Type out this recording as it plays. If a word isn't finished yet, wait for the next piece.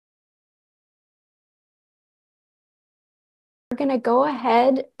We're going to go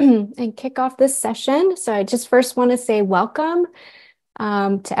ahead and kick off this session. So I just first want to say welcome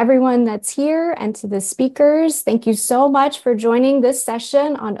to everyone that's here and to the speakers. Thank you so much for joining this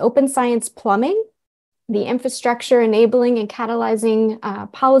session on open science plumbing, the infrastructure enabling and catalyzing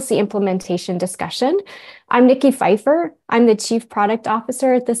policy implementation discussion. I'm Nici Pfeiffer. I'm the Chief Product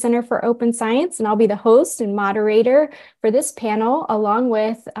Officer at the Center for Open Science, and I'll be the host and moderator for this panel, along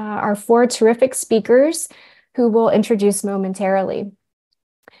with our four terrific speakers who we'll introduce momentarily.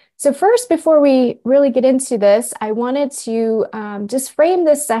 So first, before we really get into this, I wanted to just frame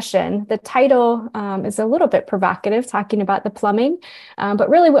this session. The title is a little bit provocative, talking about the plumbing, but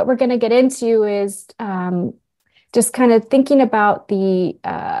really what we're going to get into is just kind of thinking about the,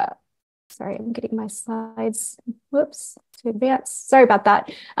 sorry, I'm getting my slides, whoops, to advance. Sorry about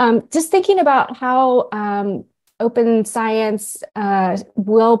that. Just thinking about how open science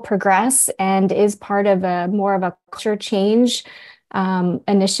will progress and is part of more of a culture change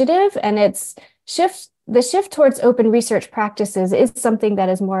initiative, and the shift towards open research practices is something that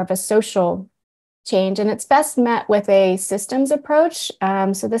is more of a social change, and it's best met with a systems approach.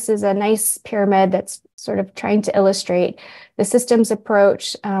 So this is a nice pyramid that's sort of trying to illustrate the systems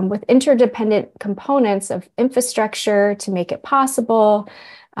approach with interdependent components of infrastructure to make it possible,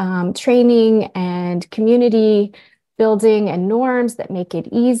 training and community building and norms that make it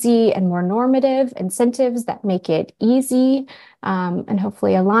easy and more normative, incentives that make it easy and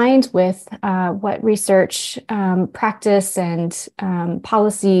hopefully aligned with what research practice and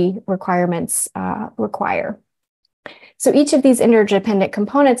policy requirements require. So each of these interdependent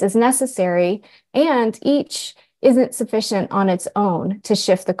components is necessary, and each isn't sufficient on its own to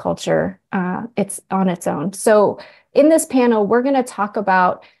shift the culture. It's on its own. So in this panel, we're going to talk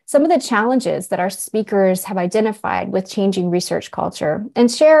about some of the challenges that our speakers have identified with changing research culture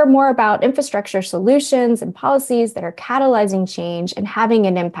and share more about infrastructure solutions and policies that are catalyzing change and having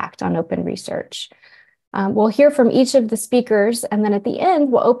an impact on open research. We'll hear from each of the speakers, and then at the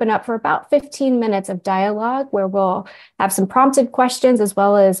end, we'll open up for about 15 minutes of dialogue where we'll have some prompted questions as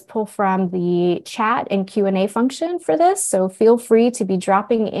well as pull from the chat and Q&A function for this. So feel free to be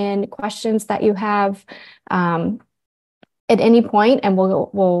dropping in questions that you have at any point, and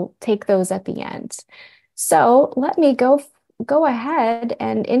we'll take those at the end. So let me go ahead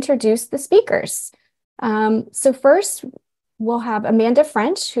and introduce the speakers. So first, we'll have Amanda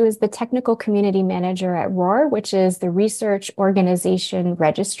French, who is the Technical Community Manager at ROAR, which is the Research Organization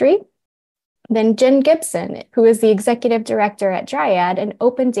Registry. Then Jen Gibson, who is the Executive Director at Dryad, an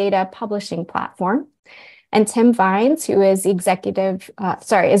open data publishing platform. And Tim Vines, who is is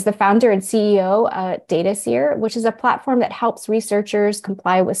the founder and CEO at DataSeer, which is a platform that helps researchers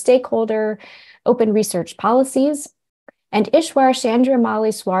comply with stakeholder open research policies. And Ishwar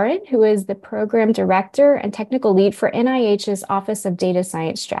Chandramouliswaran, who is the Program Director and Technical Lead for NIH's Office of Data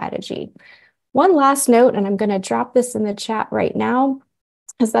Science Strategy. One last note, and I'm going to drop this in the chat right now,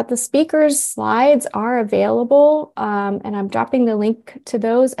 is that the speakers' slides are available, and I'm dropping the link to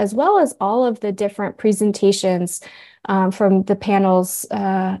those, as well as all of the different presentations from the panels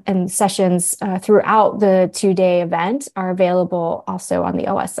and sessions throughout the two-day event are available also on the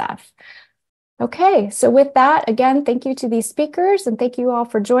OSF. Okay, so with that, again, thank you to these speakers, and thank you all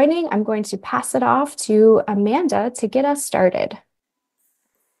for joining. I'm going to pass it off to Amanda to get us started.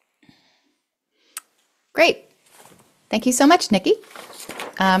 Great. Thank you so much, Nici.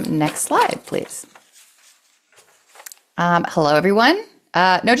 Next slide, please. Hello, everyone.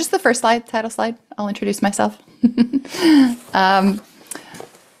 No, just the first slide, title slide. I'll introduce myself.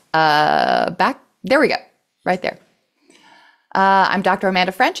 Back, there we go, right there. I'm Dr.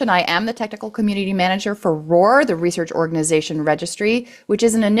 Amanda French, and I am the Technical Community Manager for ROAR, the Research Organization Registry, which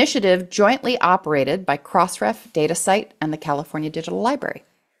is an initiative jointly operated by Crossref, DataSite, and the California Digital Library.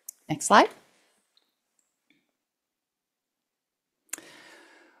 Next slide.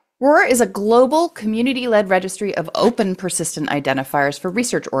 ROAR is a global community-led registry of open persistent identifiers for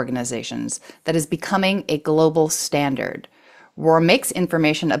research organizations that is becoming a global standard. ROAR makes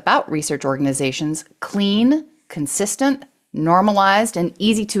information about research organizations clean, consistent, normalized, and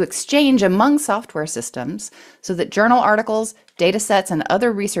easy to exchange among software systems so that journal articles, data sets, and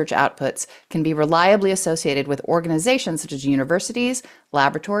other research outputs can be reliably associated with organizations such as universities,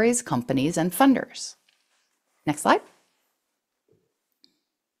 laboratories, companies, and funders. Next slide.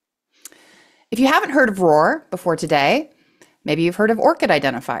 If you haven't heard of ROAR before today, maybe you've heard of ORCID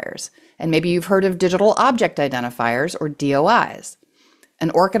identifiers, and maybe you've heard of digital object identifiers, or DOIs.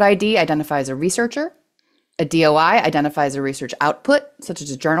 An ORCID ID identifies a researcher, a DOI identifies a research output, such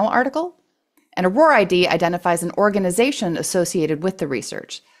as a journal article, and a ROAR ID identifies an organization associated with the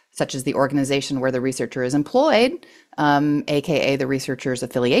research, such as the organization where the researcher is employed, aka the researcher's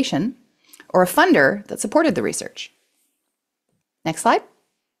affiliation, or a funder that supported the research. Next slide.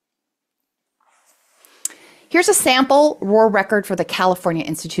 Here's a sample ROR record for the California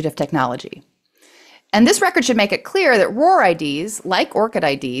Institute of Technology. And this record should make it clear that ROR IDs, like ORCID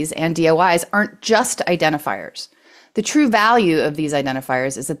IDs and DOIs, aren't just identifiers. The true value of these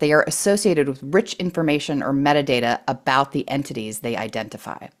identifiers is that they are associated with rich information or metadata about the entities they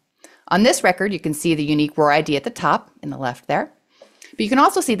identify. On this record, you can see the unique ROR ID at the top in the left there. But you can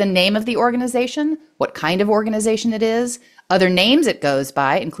also see the name of the organization, what kind of organization it is, other names it goes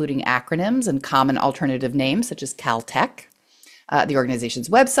by, including acronyms and common alternative names such as Caltech, the organization's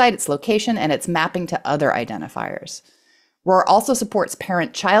website, its location, and its mapping to other identifiers. ROR also supports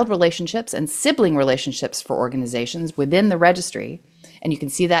parent-child relationships and sibling relationships for organizations within the registry. And you can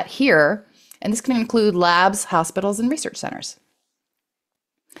see that here, and this can include labs, hospitals, and research centers.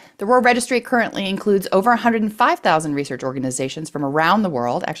 The ROR registry currently includes over 105,000 research organizations from around the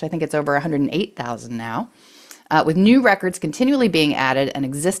world. Actually, I think it's over 108,000 now, with new records continually being added and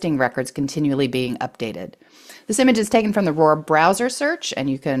existing records continually being updated. This image is taken from the ROR browser search, and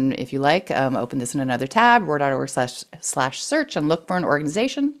you can, if you like, open this in another tab, roar.org/search, and look for an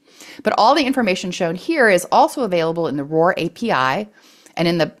organization. But all the information shown here is also available in the ROR API and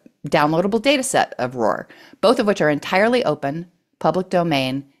in the downloadable dataset of ROR, both of which are entirely open, public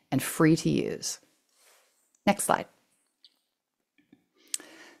domain, and free to use. Next slide.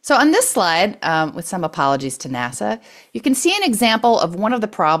 So on this slide, with some apologies to NASA, you can see an example of one of the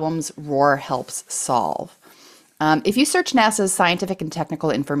problems ROR helps solve. If you search NASA's Scientific and Technical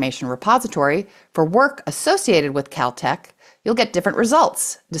Information Repository for work associated with Caltech, you'll get different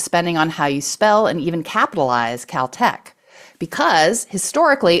results depending on how you spell and even capitalize Caltech. Because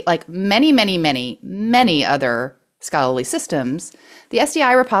historically, like many other scholarly systems, the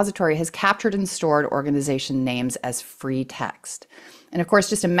SDI repository has captured and stored organization names as free text. And of course,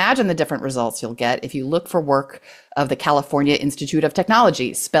 just imagine the different results you'll get if you look for work of the California Institute of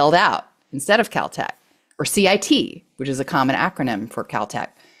Technology spelled out instead of Caltech, or CIT, which is a common acronym for Caltech,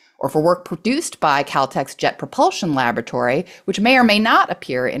 or for work produced by Caltech's Jet Propulsion Laboratory, which may or may not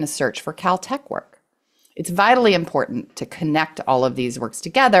appear in a search for Caltech work. It's vitally important to connect all of these works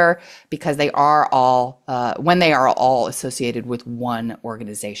together because they are all, when they are all associated with one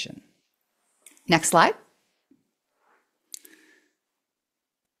organization. Next slide.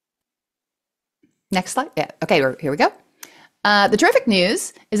 Next slide. Yeah. Okay, here we go. The terrific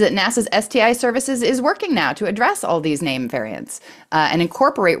news is that NASA's STI services is working now to address all these name variants and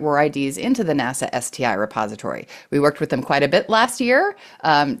incorporate ROR IDs into the NASA STI repository. We worked with them quite a bit last year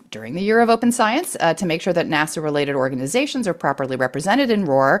during the Year of Open Science to make sure that NASA-related organizations are properly represented in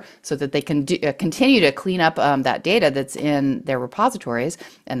ROR so that they can continue to clean up that data that's in their repositories,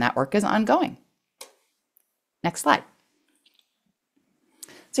 and that work is ongoing. Next slide.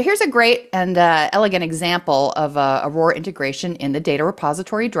 So here's a great and elegant example of a ROR integration in the data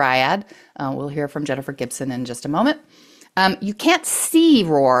repository Dryad. We'll hear from Jennifer Gibson in just a moment. You can't see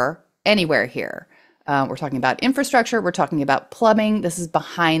ROR anywhere here. We're talking about infrastructure, we're talking about plumbing, this is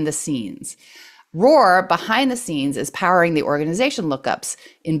behind the scenes. ROR behind the scenes is powering the organization lookups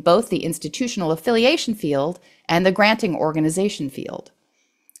in both the institutional affiliation field and the granting organization field.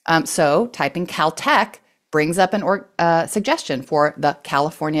 So typing Caltech brings up an suggestion for the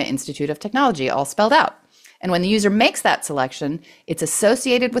California Institute of Technology, all spelled out. And when the user makes that selection, it's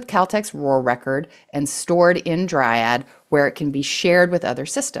associated with Caltech's ROR record and stored in Dryad, where it can be shared with other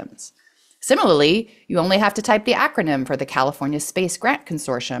systems. Similarly, you only have to type the acronym for the California Space Grant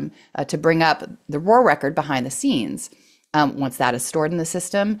Consortium to bring up the ROR record behind the scenes. Once that is stored in the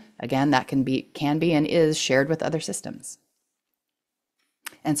system, again, that can be and is shared with other systems.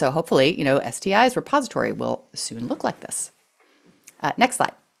 And so hopefully, STI's repository will soon look like this. Next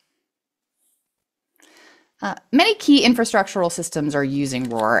slide. Many key infrastructural systems are using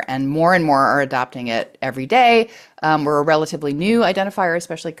ROR, and more are adopting it every day. We're a relatively new identifier,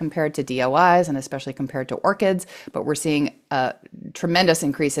 especially compared to DOIs and especially compared to ORCIDs, but we're seeing a tremendous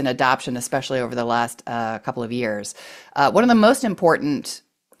increase in adoption, especially over the last couple of years. One of the most important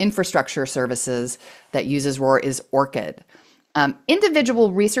infrastructure services that uses ROR is ORCID.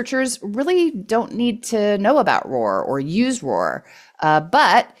 Individual researchers really don't need to know about ROR or use ROR,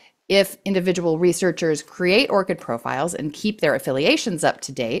 but if individual researchers create ORCID profiles and keep their affiliations up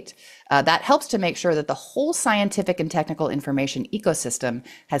to date, that helps to make sure that the whole scientific and technical information ecosystem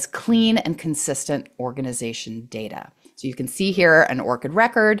has clean and consistent organization data. So you can see here an ORCID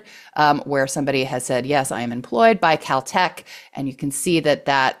record where somebody has said, yes, I am employed by Caltech, and you can see that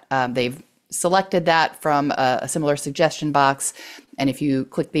they've selected that from a similar suggestion box. And if you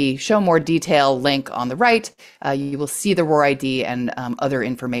click the Show More Detail link on the right, you will see the ROR ID and other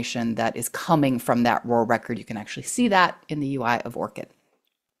information that is coming from that ROR record. You can actually see that in the UI of ORCID.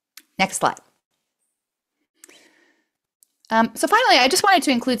 Next slide. So finally, I just wanted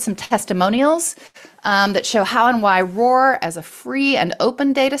to include some testimonials that show how and why ROR as a free and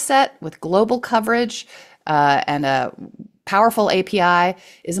open data set with global coverage and a powerful API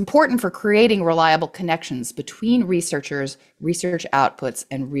is important for creating reliable connections between researchers, research outputs,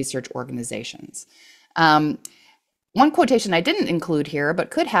 and research organizations. One quotation I didn't include here,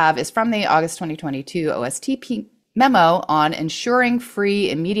 but could have, is from the August 2022 OSTP memo on ensuring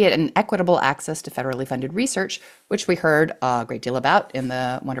free, immediate, and equitable access to federally funded research, which we heard a great deal about in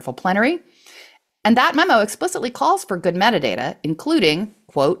the wonderful plenary. And that memo explicitly calls for good metadata, including,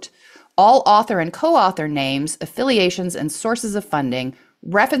 quote, all author and co-author names, affiliations, and sources of funding,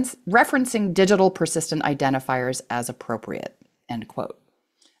 referencing digital persistent identifiers as appropriate, end quote.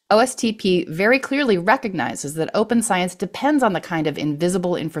 OSTP very clearly recognizes that open science depends on the kind of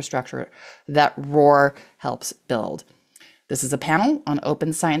invisible infrastructure that ROR helps build. This is a panel on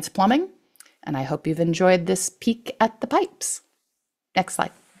open science plumbing, and I hope you've enjoyed this peek at the pipes. Next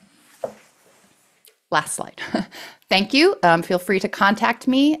slide. Last slide. Thank you. Feel free to contact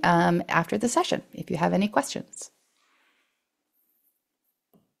me after the session if you have any questions.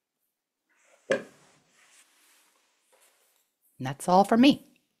 And that's all from me.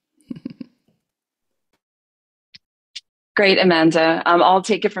 Great, Amanda. I'll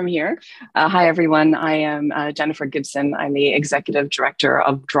take it from here. Hi, everyone. I am Jennifer Gibson. I'm the Executive Director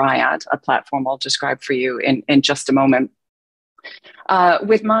of Dryad, a platform I'll describe for you in just a moment.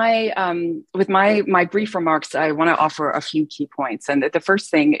 With my brief remarks, I want to offer a few key points. And the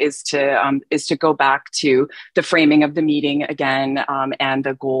first thing is to go back to the framing of the meeting again, and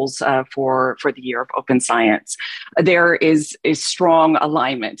the goals for the year of open science. There is strong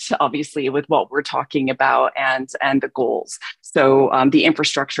alignment, obviously, with what we're talking about and the goals. So the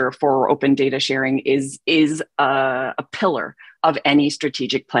infrastructure for open data sharing is a pillar of any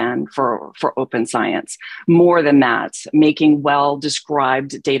strategic plan for open science. More than that, making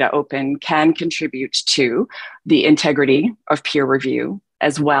well-described data open can contribute to the integrity of peer review,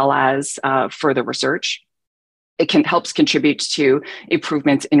 as well as further research. It helps contribute to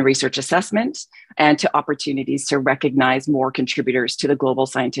improvements in research assessment and to opportunities to recognize more contributors to the global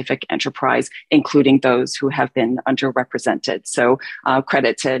scientific enterprise, including those who have been underrepresented. So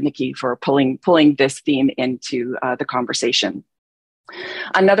credit to Nici for pulling this theme into the conversation.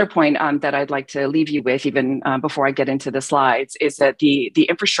 Another point that I'd like to leave you with, even before I get into the slides, is that the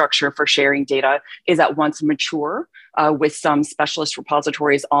infrastructure for sharing data is at once mature, with some specialist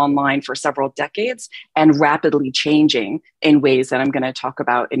repositories online for several decades, and rapidly changing in ways that I'm going to talk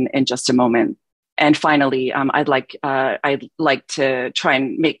about in just a moment. And finally, I'd like to try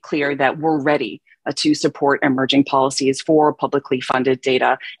and make clear that we're ready to support emerging policies for publicly funded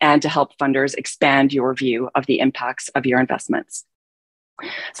data and to help funders expand your view of the impacts of your investments.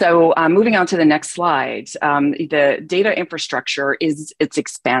 So moving on to the next slide, the data infrastructure it's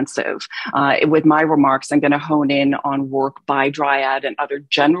expansive. With my remarks, I'm going to hone in on work by Dryad and other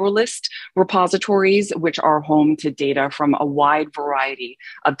generalist repositories, which are home to data from a wide variety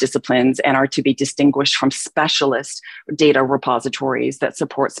of disciplines and are to be distinguished from specialist data repositories that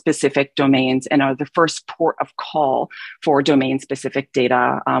support specific domains and are the first port of call for domain-specific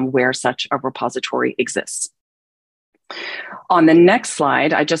data where such a repository exists. On the next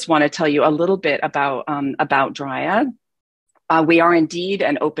slide, I just want to tell you a little bit about Dryad. We are indeed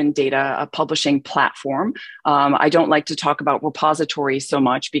an open data publishing platform. I don't like to talk about repositories so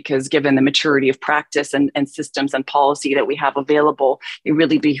much because given the maturity of practice and systems and policy that we have available, it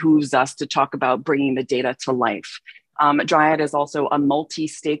really behooves us to talk about bringing the data to life. Dryad is also a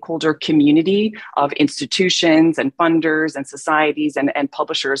multi-stakeholder community of institutions and funders and societies and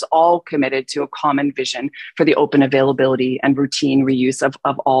publishers, all committed to a common vision for the open availability and routine reuse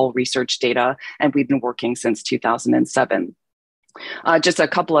of all research data. And we've been working since 2007. Just a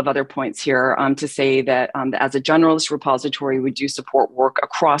couple of other points here to say that as a generalist repository, we do support work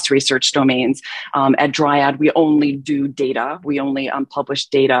across research domains. At Dryad, we only do data. We only publish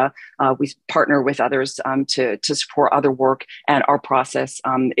data. We partner with others to support other work, and our process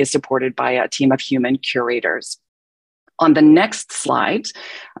is supported by a team of human curators. On the next slide,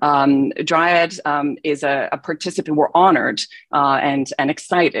 Dryad is a participant. We're honored and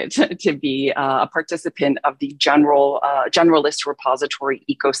excited to be a participant of the Generalist Repository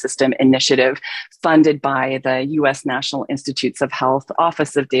Ecosystem Initiative, funded by the U.S. National Institutes of Health,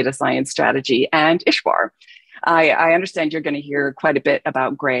 Office of Data Science Strategy, and Ishwar. I understand you're going to hear quite a bit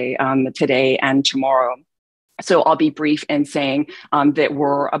about Gray today and tomorrow. So I'll be brief in saying that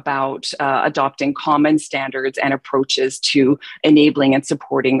we're about adopting common standards and approaches to enabling and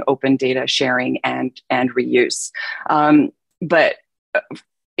supporting open data sharing and reuse. But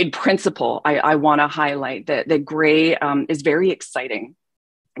in principle, I want to highlight that Gray is very exciting.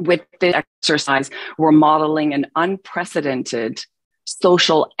 With this exercise, we're modeling an unprecedented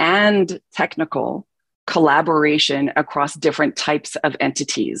social and technical collaboration across different types of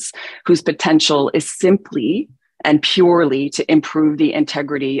entities whose potential is simply and purely to improve the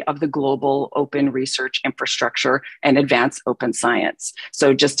integrity of the global open research infrastructure and advance open science.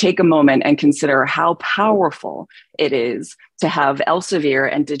 So just take a moment and consider how powerful it is to have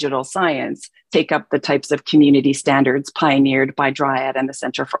Elsevier and digital science take up the types of community standards pioneered by Dryad and the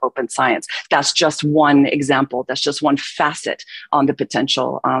Center for Open Science. That's just one example. That's just one facet on the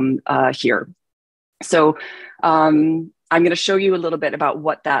potential here. So I'm going to show you a little bit about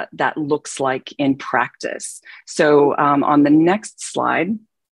what that looks like in practice. So on the next slide,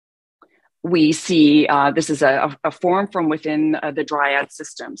 we see this is a form from within the Dryad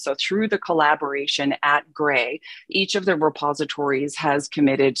system. So through the collaboration at Gray, each of the repositories has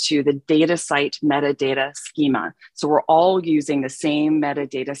committed to the DataSite metadata schema. So we're all using the same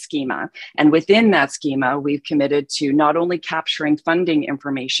metadata schema. And within that schema, we've committed to not only capturing funding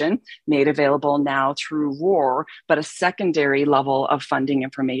information made available now through ROAR, but a secondary level of funding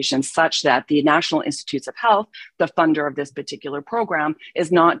information such that the National Institutes of Health, the funder of this particular program,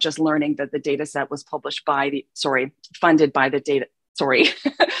 is not just learning that the data set was published by the, funded by the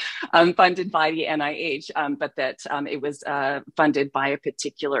funded by the NIH, but that it was funded by a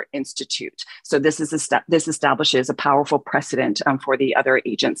particular institute. So this establishes a powerful precedent for the other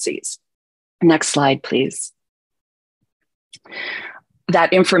agencies. Next slide, please.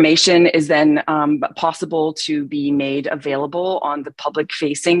 That information is then possible to be made available on the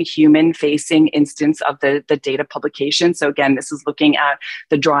public-facing, human-facing instance of the data publication. So again, this is looking at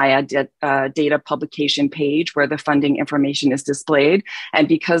the Dryad data publication page where the funding information is displayed. And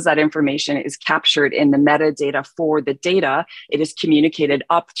because that information is captured in the metadata for the data, it is communicated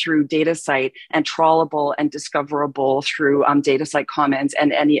up through DataSite and trawlable and discoverable through DataSite comments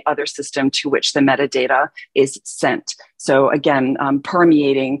and any other system to which the metadata is sent. So again,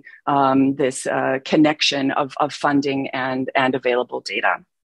 permeating this connection of funding and available data.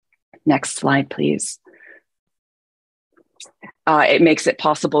 Next slide, please. It makes it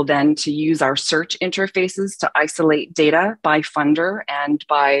possible then to use our search interfaces to isolate data by funder and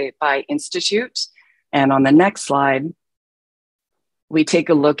by institute. And on the next slide, we take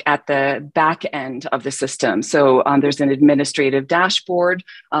a look at the back end of the system. So there's an administrative dashboard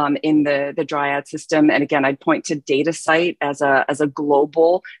in the Dryad system. And again, I'd point to DataSite as a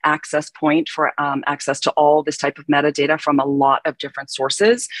global access point for access to all this type of metadata from a lot of different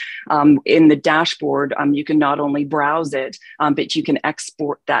sources. In the dashboard, you can not only browse it, but you can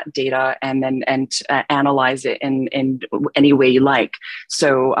export that data and then analyze it in any way you like.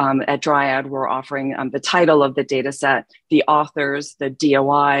 So at Dryad, we're offering the title of the data set, the authors, the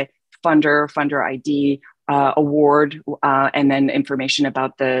DOI, funder ID, award, and then information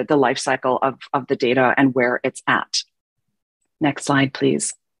about the life cycle of the data and where it's at. Next slide,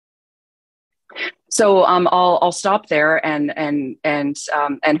 please. So I'll stop there and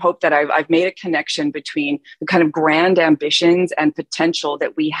hope that I've made a connection between the kind of grand ambitions and potential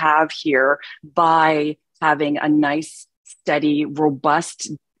that we have here by having a nice, steady,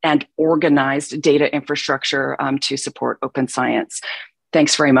 robust, and organized data infrastructure to support open science.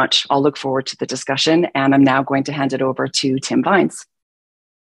 Thanks very much. I'll look forward to the discussion, and I'm now going to hand it over to Tim Vines.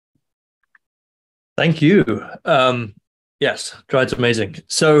 Thank you. Yes, Dryad's amazing.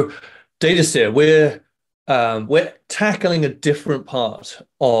 So DataSeer, we're tackling a different part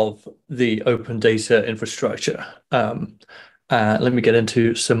of the open data infrastructure. Let me get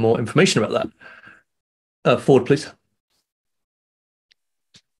into some more information about that. Forward, please.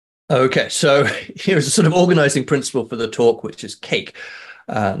 Okay, so here's a sort of organizing principle for the talk, which is cake.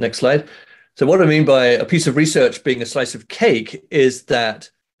 Next slide. So what I mean by a piece of research being a slice of cake is that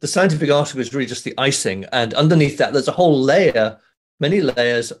the scientific article is really just the icing. And underneath that, there's a whole layer, many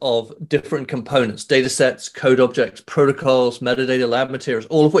layers of different components, data sets, code objects, protocols, metadata, lab materials,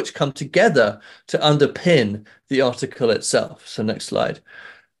 all of which come together to underpin the article itself. So next slide.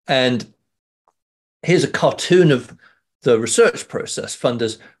 And here's a cartoon of the research process.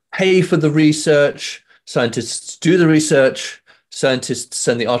 Funders pay for the research, scientists do the research, scientists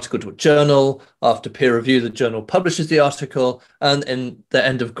send the article to a journal. After peer review, the journal publishes the article, and in the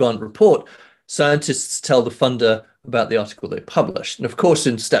end of grant report, scientists tell the funder about the article they published. And of course,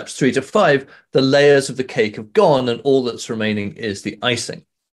 in steps 3 to 5, the layers of the cake have gone and all that's remaining is the icing.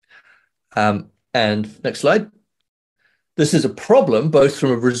 And next slide. This is a problem both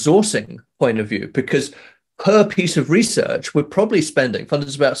from a resourcing point of view, because per piece of research, we're probably spending,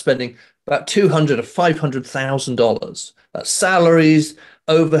 funders about spending about $200,000 to $500,000. That's salaries,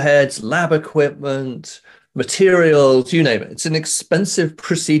 overheads, lab equipment, materials, you name it. It's an expensive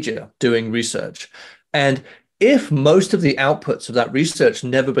procedure doing research. And if most of the outputs of that research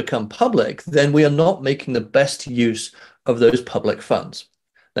never become public, then we are not making the best use of those public funds.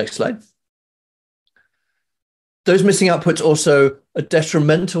 Next slide. Those missing outputs also are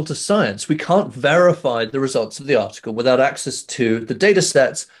detrimental to science. We can't verify the results of the article without access to the data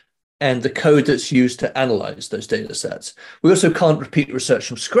sets and the code that's used to analyze those data sets. We also can't repeat research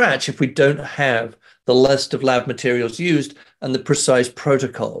from scratch if we don't have the list of lab materials used and the precise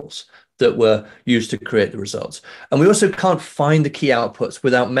protocols that were used to create the results. And we also can't find the key outputs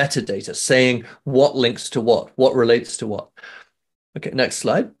without metadata saying what links to what relates to what. Okay, next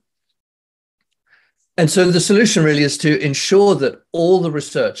slide. And so the solution really is to ensure that all the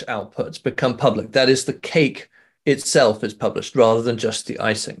research outputs become public. That is, the cake itself is published rather than just the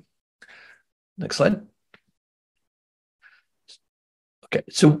icing. Next slide. Okay,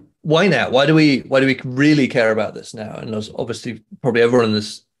 so why now? Why do we really care about this now? And as obviously probably everyone in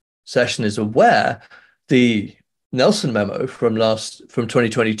this session is aware, the Nelson memo from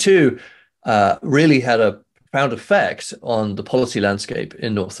 2022 really had a profound effect on the policy landscape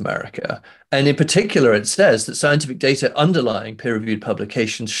in North America. And in particular, it says that scientific data underlying peer-reviewed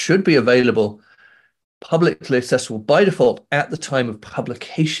publications should be available, publicly accessible by default at the time of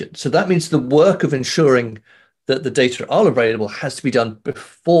publication. So that means the work of ensuring that the data are available has to be done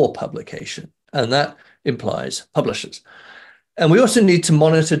before publication. And that implies publishers. And we also need to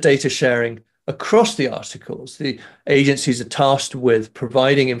monitor data sharing across the articles. The agencies are tasked with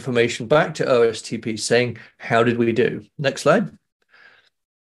providing information back to OSTP saying, how did we do? Next slide.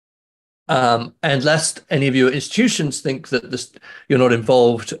 And lest any of your institutions think that you're not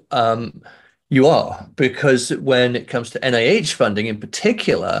involved, you are, because when it comes to NIH funding in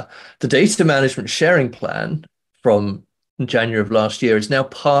particular, the data management sharing plan from January of last year is now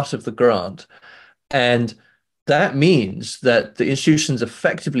part of the grant. And that means that the institution's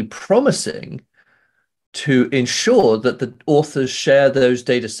effectively promising to ensure that the authors share those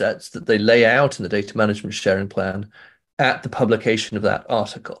data sets that they lay out in the data management sharing plan at the publication of that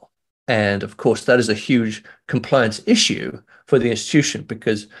article. And of course, that is a huge compliance issue for the institution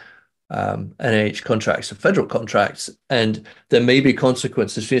because NIH contracts are federal contracts, and there may be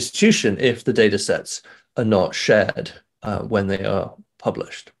consequences for the institution if the data sets are not shared when they are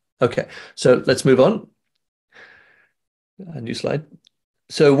published. Okay, so let's move on. A new slide.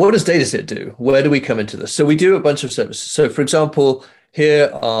 So what does DataSeer do? Where do we come into this? So we do a bunch of services. So for example,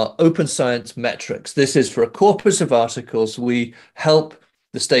 here are open science metrics. This is for a corpus of articles. We help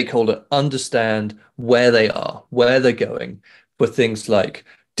the stakeholder understand where they are, where they're going for things like,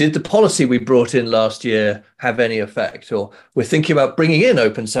 did the policy we brought in last year have any effect? Or we're thinking about bringing in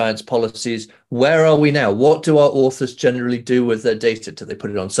open science policies. Where are we now? What do our authors generally do with their data? Do they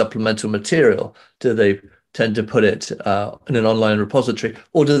put it on supplemental material? Do they tend to put it in an online repository,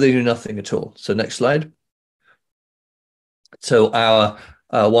 or do they do nothing at all? So next slide. So our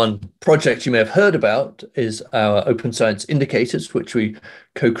one project you may have heard about is our Open Science Indicators, which we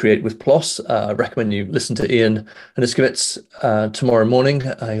co-create with PLOS. I recommend you listen to Ian and Iskowitz tomorrow morning.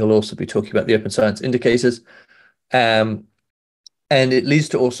 He'll also be talking about the Open Science Indicators. And it leads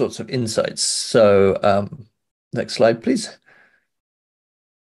to all sorts of insights. So next slide, please.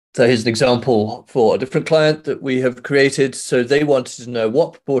 So here's an example for a different client that we have created. So they wanted to know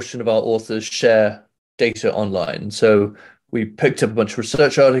what proportion of our authors share data online. So we picked up a bunch of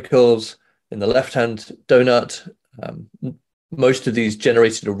research articles in the left-hand donut. Most of these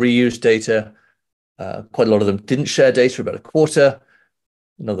generated or reused data. Quite a lot of them didn't share data, about a quarter.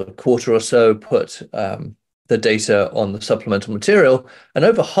 Another quarter or so put the data on the supplemental material, and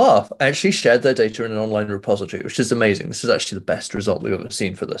over half actually shared their data in an online repository, which is amazing. This is actually the best result we've ever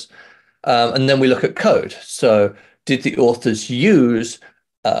seen for this. And then we look at code. So did the authors use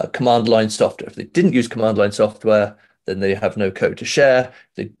command line software? If they didn't use command line software, then they have no code to share.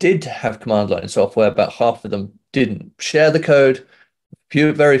 If they did have command line software, about half of them didn't share the code.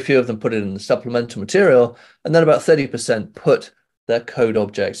 Very few of them put it in the supplemental material. And then about 30% put their code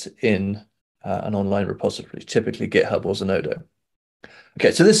objects in an online repository, typically GitHub or Zenodo.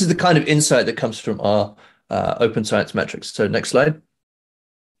 Okay, so this is the kind of insight that comes from our open science metrics. So next slide.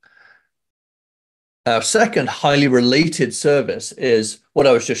 Our second highly related service is what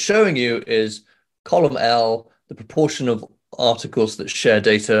I was just showing you is column L, the proportion of articles that share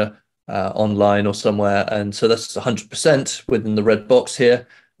data online or somewhere. And so that's 100% within the red box here.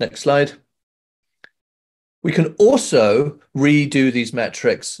 Next slide. We can also redo these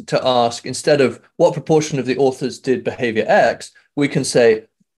metrics to ask, instead of what proportion of the authors did behavior X, we can say,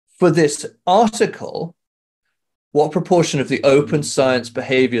 for this article, what proportion of the open science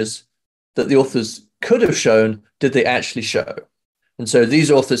behaviors that the authors could have shown did they actually show? And so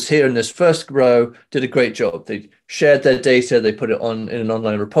these authors here in this first row did a great job. They shared their data, they put it in an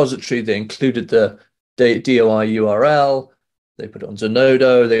online repository, they included the DOI URL, they put it on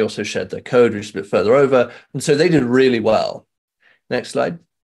Zenodo, they also shared their code, which is a bit further over. And so they did really well. Next slide.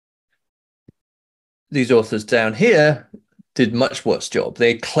 These authors down here did much worse job.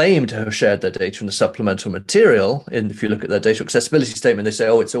 They claim to have shared their data in the supplemental material. And if you look at their data accessibility statement, they say,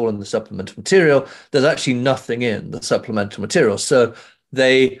 oh, it's all in the supplemental material. There's actually nothing in the supplemental material. So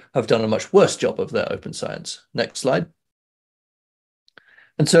they have done a much worse job of their open science. Next slide.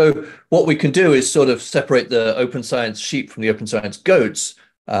 And so what we can do is sort of separate the open science sheep from the open science goats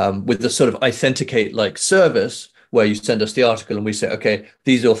with the sort of authenticate-like service where you send us the article and we say, okay,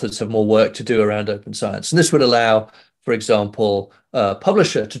 these authors have more work to do around open science. And this would allow, for example, a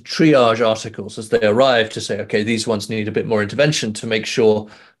publisher to triage articles as they arrive to say, okay, these ones need a bit more intervention to make sure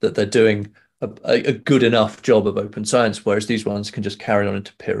that they're doing a good enough job of open science, whereas these ones can just carry on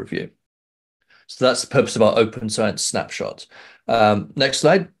into peer review. So that's the purpose of our open science snapshot. Next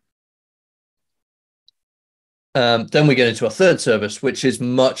slide. Then we get into our third service, which is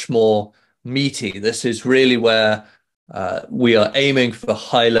much more meaty. This is really where we are aiming for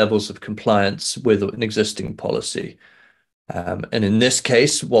high levels of compliance with an existing policy. And in this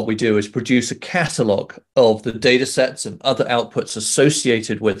case, what we do is produce a catalog of the data sets and other outputs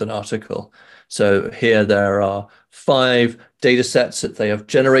associated with an article. So here there are 5 data sets that they have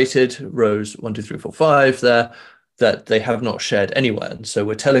generated, rows 1, 2, 3, 4, 5 there, that they have not shared anywhere. And so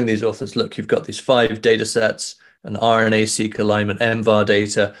we're telling these authors, look, you've got these 5 data sets, an RNA-seq alignment, MVAR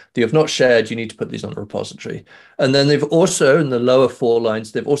data that you have not shared, you need to put these on a repository. And then they've also, in the lower 4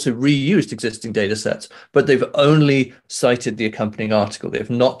 lines, they've also reused existing data sets, but they've only cited the accompanying article. They have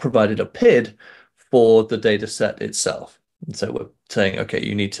not provided a PID for the data set itself. And so we're saying, okay,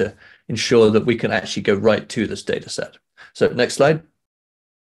 you need to ensure that we can actually go right to this data set. So next slide.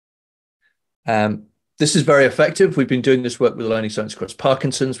 This is very effective. We've been doing this work with Aligning Science Across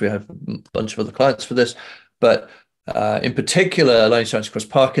Parkinson's. We have a bunch of other clients for this, but in particular, Aligning Science Across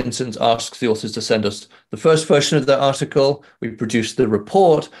Parkinson's asks the authors to send us the first version of their article. We produce the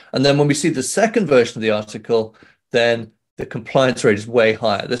report, and then when we see the second version of the article, then the compliance rate is way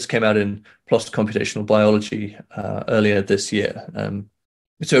higher. This came out in PLOS Computational Biology earlier this year.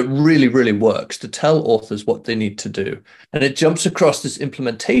 So it really, really works to tell authors what they need to do. And it jumps across this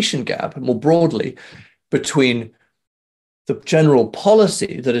implementation gap more broadly between the general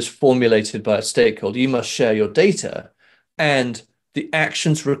policy that is formulated by a stakeholder, you must share your data, and the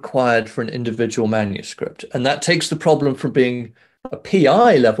actions required for an individual manuscript. And that takes the problem from being a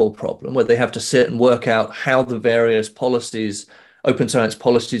PI level problem where they have to sit and work out how the various policies, open science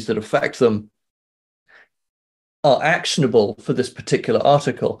policies that affect them, are actionable for this particular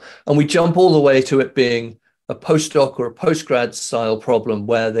article. And we jump all the way to it being a postdoc or a postgrad style problem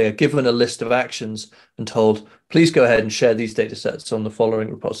where they are given a list of actions and told, please go ahead and share these data sets on the following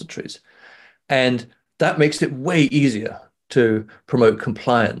repositories. And that makes it way easier to promote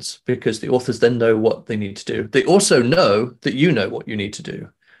compliance because the authors then know what they need to do. They also know that you know what you need to do.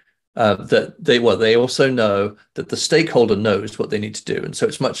 They also know that the stakeholder knows what they need to do. And so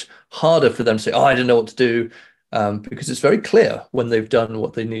it's much harder for them to say, oh, I don't know what to do, because it's very clear when they've done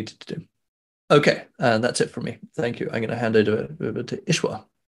what they need to do. Okay, and that's it for me. Thank you. I'm going to hand it over to Ishwar.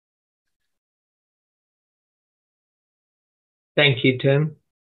 Thank you, Tim.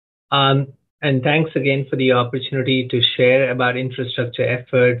 And thanks again for the opportunity to share about infrastructure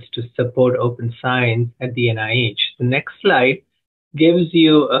efforts to support open science at the NIH. The next slide gives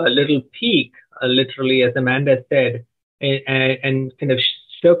you a little peek, literally, as Amanda said, and kind of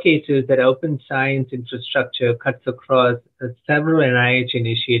showcases that open science infrastructure cuts across several NIH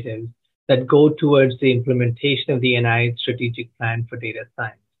initiatives that go towards the implementation of the NIH strategic plan for data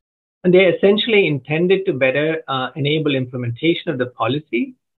science. And they're essentially intended to better enable implementation of the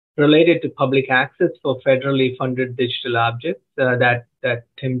policy related to public access for federally funded digital objects that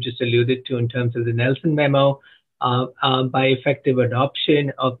Tim just alluded to in terms of the Nelson memo, by effective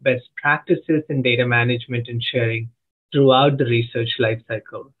adoption of best practices in data management and sharing throughout the research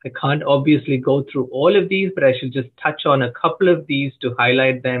lifecycle. I can't obviously go through all of these, but I should just touch on a couple of these to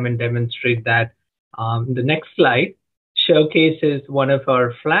highlight them and demonstrate that The next slide showcases one of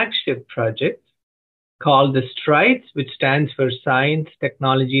our flagship projects called the STRIDES, which stands for Science,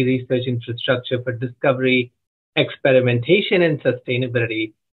 Technology, Research Infrastructure for Discovery, Experimentation, and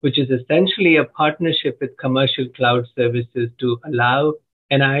Sustainability, which is essentially a partnership with commercial cloud services to allow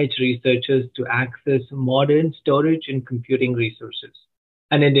NIH researchers to access modern storage and computing resources.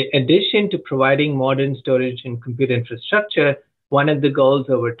 And in addition to providing modern storage and compute infrastructure, one of the goals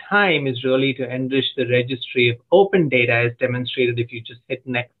over time is really to enrich the registry of open data, as demonstrated if you just hit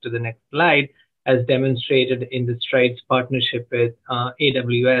next to the next slide, as demonstrated in the STRIDES partnership with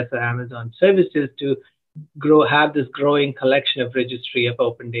AWS or Amazon services to have this growing collection of registry of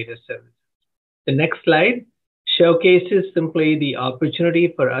open data services. The next slide showcases simply the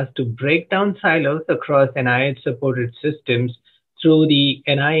opportunity for us to break down silos across NIH-supported systems through the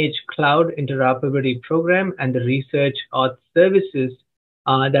NIH Cloud Interoperability Program and the Research Auth Services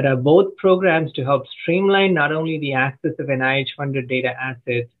that are both programs to help streamline not only the access of NIH-funded data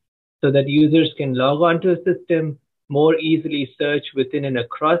assets so that users can log on to a system, more easily search within and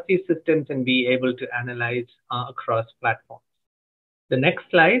across these systems, and be able to analyze across platforms. The next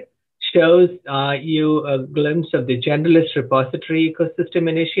slide shows you a glimpse of the Generalist Repository Ecosystem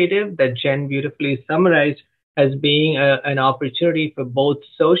Initiative that Jen beautifully summarized as being an opportunity for both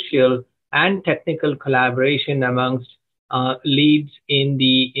social and technical collaboration amongst leads in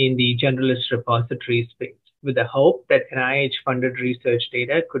the generalist repository space, with the hope that NIH-funded research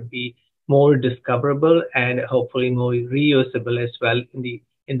data could be more discoverable and hopefully more reusable as well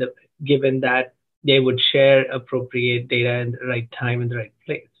given that they would share appropriate data in the right time in the right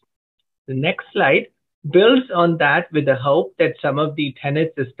place. The next slide builds on that with the hope that some of the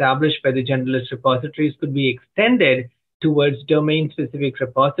tenets established by the generalist repositories could be extended towards domain-specific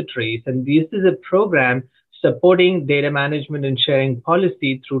repositories. And this is a program supporting data management and sharing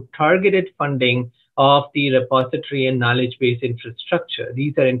policy through targeted funding of the repository and knowledge base infrastructure.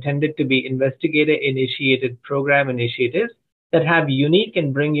 These are intended to be investigator-initiated program initiatives that have unique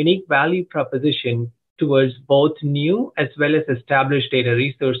and bring unique value proposition towards both new as well as established data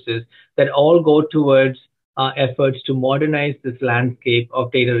resources that all go towards efforts to modernize this landscape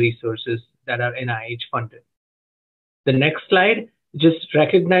of data resources that are NIH funded. The next slide just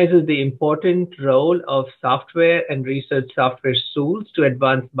recognizes the important role of software and research software tools to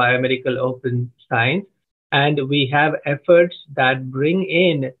advance biomedical open science. And we have efforts that bring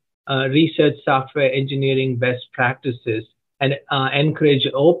in research software engineering best practices and encourage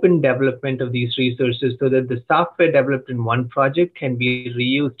open development of these resources so that the software developed in one project can be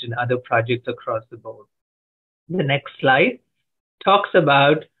reused in other projects across the board. The next slide talks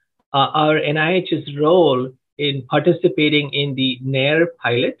about our NIH's role in participating in the NAIR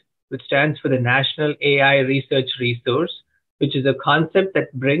pilot, which stands for the National AI Research Resource, which is a concept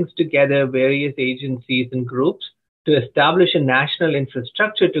that brings together various agencies and groups to establish a national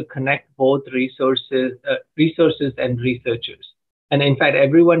infrastructure to connect both resources and researchers. And in fact,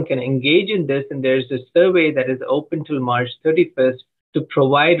 everyone can engage in this, and there's a survey that is open till March 31st to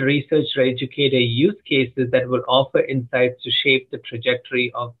provide researcher educator use cases that will offer insights to shape the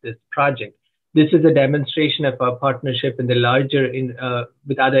trajectory of this project. This is a demonstration of our partnership in the larger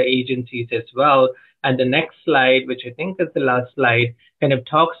with other agencies as well. And the next slide, which I think is the last slide, kind of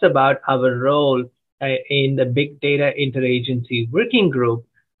talks about our role in the Big Data Interagency Working Group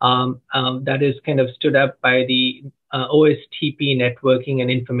that is kind of stood up by the OSTP Networking and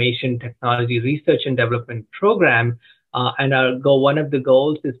Information Technology Research and Development Program. And one of the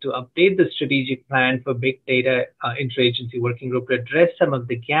goals is to update the strategic plan for Big Data Interagency Working Group to address some of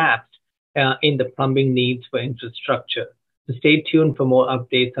the gaps in the plumbing needs for infrastructure. So stay tuned for more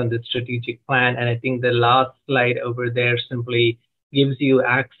updates on the strategic plan. And I think the last slide over there simply gives you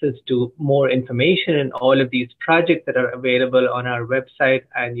access to more information in all of these projects that are available on our website.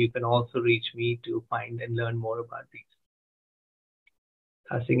 And you can also reach me to find and learn more about these.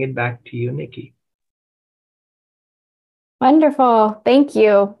 Passing it back to you, Nici. Wonderful. Thank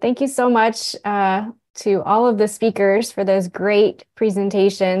you. Thank you so much to all of the speakers for those great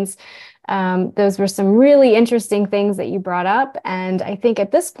presentations. Those were some really interesting things that you brought up. And I think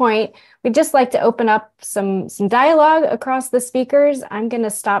at this point, we'd just like to open up some dialogue across the speakers. I'm going to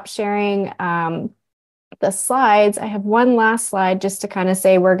stop sharing the slides. I have one last slide just to kind of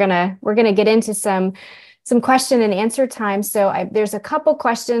say we're gonna get into some question and answer time. So there's a couple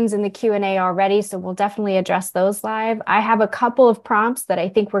questions in the Q&A already, so we'll definitely address those live. I have a couple of prompts that I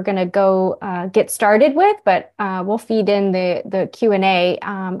think we're going to go get started with, but we'll feed in the Q&A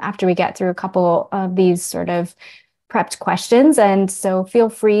after we get through a couple of these sort of prepped questions. And so feel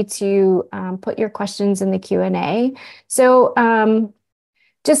free to put your questions in the Q&A. So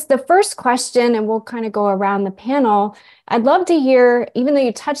just the first question, and we'll kind of go around the panel. I'd love to hear, even though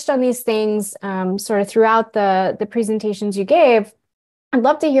you touched on these things sort of throughout the presentations you gave, I'd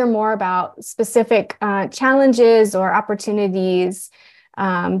love to hear more about specific challenges or opportunities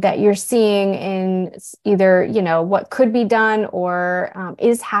that you're seeing in either, what could be done or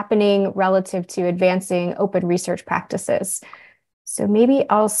is happening relative to advancing open research practices. So maybe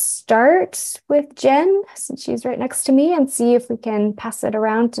I'll start with Jen, since she's right next to me, and see if we can pass it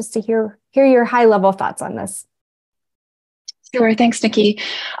around just to hear your high-level thoughts on this. Sure. Thanks, Nici.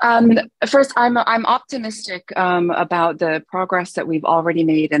 First, I'm optimistic about the progress that we've already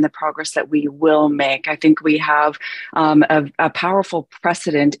made and the progress that we will make. I think we have a powerful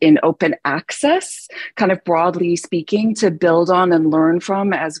precedent in open access, kind of broadly speaking, to build on and learn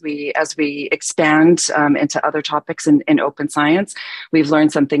from as we expand into other topics in open science. We've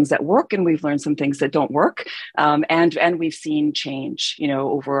learned some things that work, and we've learned some things that don't work, and we've seen change,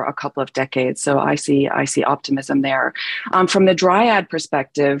 over a couple of decades. So I see optimism there. From the Dryad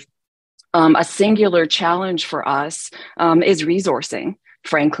perspective, a singular challenge for us is resourcing.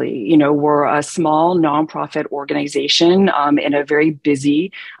 Frankly, we're a small nonprofit organization in a very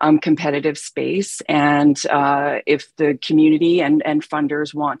busy, competitive space. And if the community and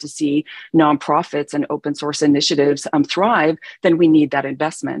funders want to see nonprofits and open source initiatives thrive, then we need that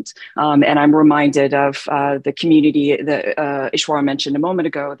investment. And I'm reminded of the community that Ishwar mentioned a moment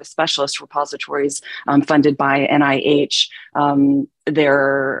ago, the specialist repositories funded by NIH. That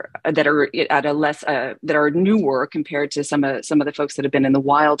are newer compared to some of the folks that have been in the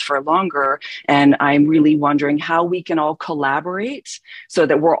wild for longer. And I'm really wondering how we can all collaborate so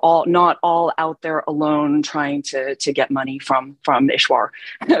that we're not all out there alone trying to get money from Ishwar,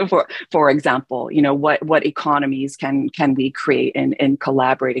 for example. What economies can we create in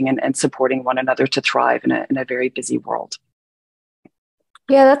collaborating and supporting one another to thrive in a very busy world.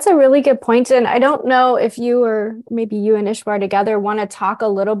 Yeah, that's a really good point. And I don't know if you or maybe you and Ishwar together want to talk a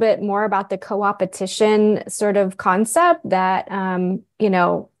little bit more about the co-opetition sort of concept that,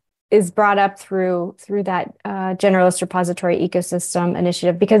 is brought up through that generalist repository ecosystem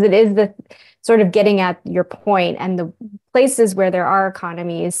initiative, because it is the sort of getting at your point and the places where there are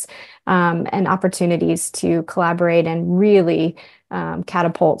economies and opportunities to collaborate and really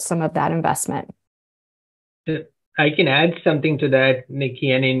catapult some of that investment. I can add something to that,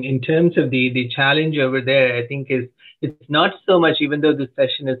 Nici. And in terms of the challenge over there, I think it's not so much, even though the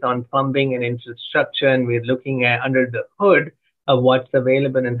session is on plumbing and infrastructure, and we're looking at under the hood of what's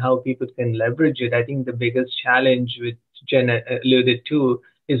available and how people can leverage it. I think the biggest challenge, which Jen alluded to,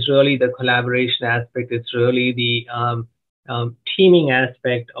 is really the collaboration aspect. It's really the teaming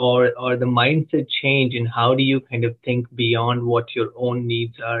aspect or the mindset change in how do you kind of think beyond what your own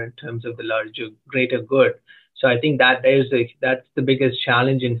needs are in terms of the larger, greater good. So I think that's the biggest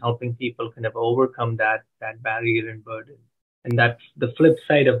challenge in helping people kind of overcome that barrier and burden. And that's the flip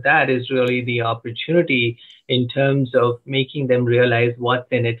side of that is really the opportunity in terms of making them realize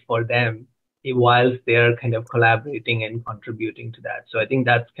what's in it for them whilst they're kind of collaborating and contributing to that. So I think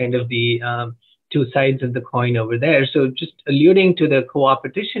that's kind of the two sides of the coin over there. So just alluding to the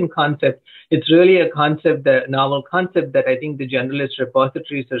co-opetition concept, it's really a novel concept that I think the generalist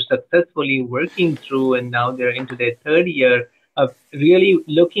repositories are successfully working through, and now they're into their third year of really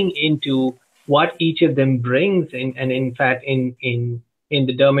looking into what each of them brings. And in fact, in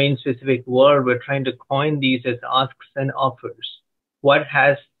the domain-specific world, we're trying to coin these as asks and offers. What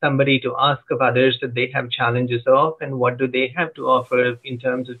has somebody to ask of others that they have challenges of, and what do they have to offer in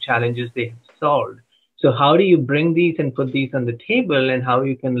terms of challenges they have solved? So how do you bring these and put these on the table, and how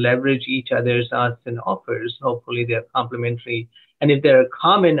you can leverage each other's asks and offers? Hopefully they're complementary. And if there are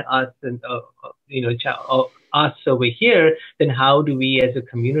common asks and asks over here, then how do we as a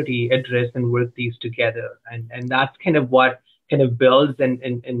community address and work these together? And that's kind of what kind of builds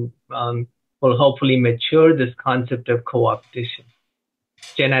and will hopefully mature this concept of co-opetition.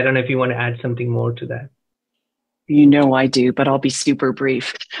 Jen, I don't know if you want to add something more to that. I do, but I'll be super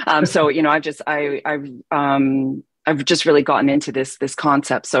brief. I've just really gotten into this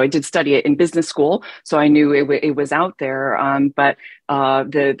concept. So I did study it in business school, so I knew it was out there. But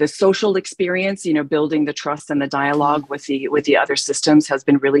the social experience, building the trust and the dialogue with the other systems has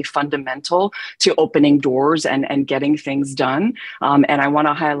been really fundamental to opening doors and getting things done. And I want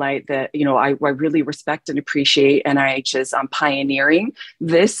to highlight that I really respect and appreciate NIH's pioneering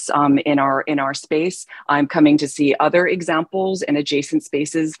this in our space. I'm coming to see other examples in adjacent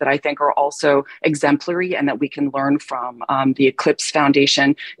spaces that I think are also exemplary and that we can learn from. The Eclipse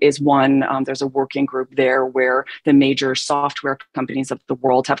Foundation is one. There's a working group there where the major software companies of the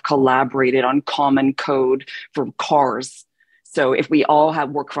world have collaborated on common code for cars. So if we all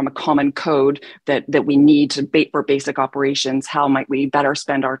have work from a common code that we need for basic operations, how might we better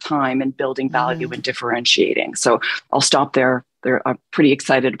spend our time in building value and differentiating? So I'll stop there. I'm pretty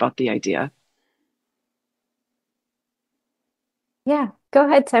excited about the idea. Yeah, go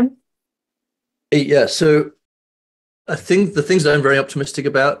ahead, Tim. Yeah, so I think the things that I'm very optimistic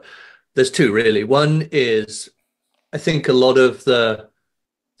about, there's two really. One is I think a lot of the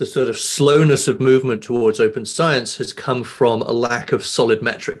sort of slowness of movement towards open science has come from a lack of solid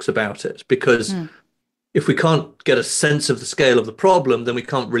metrics about it. Because if we can't get a sense of the scale of the problem, then we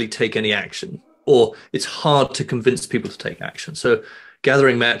can't really take any action, or it's hard to convince people to take action. So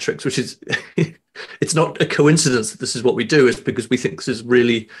gathering metrics, which is, it's not a coincidence that this is what we do, is because we think this is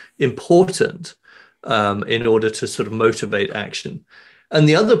really important in order to sort of motivate action. And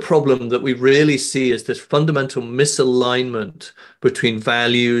the other problem that we really see is this fundamental misalignment between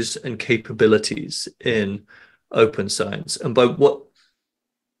values and capabilities in open science. And by what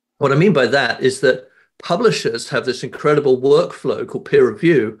I mean by that is that publishers have this incredible workflow called peer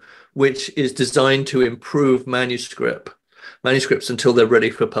review, which is designed to improve manuscripts until they're ready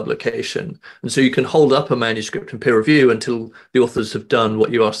for publication. And so you can hold up a manuscript in peer review until the authors have done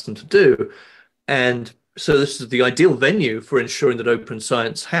what you asked them to do. And so this is the ideal venue for ensuring that open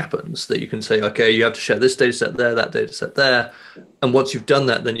science happens, that you can say, okay, you have to share this data set there, that data set there. And once you've done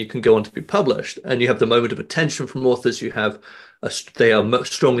that, then you can go on to be published. And you have the moment of attention from authors. You have they are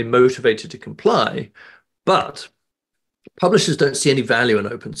strongly motivated to comply. But publishers don't see any value in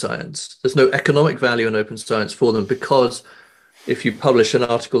open science. There's no economic value in open science for them, because if you publish an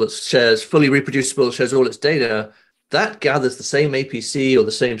article that shares fully reproducible, shares all its data, that gathers the same APC or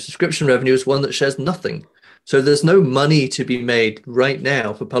the same subscription revenue as one that shares nothing. So there's no money to be made right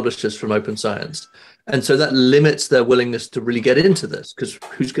now for publishers from open science. And so that limits their willingness to really get into this, because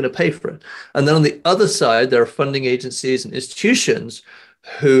who's going to pay for it? And then on the other side, there are funding agencies and institutions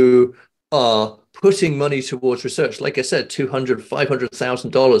who are putting money towards research. Like I said, $200,000,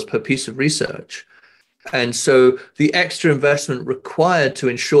 $500,000 per piece of research. And so the extra investment required to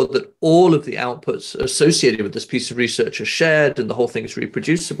ensure that all of the outputs associated with this piece of research are shared and the whole thing is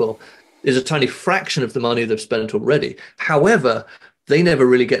reproducible is a tiny fraction of the money they've spent already. However, they never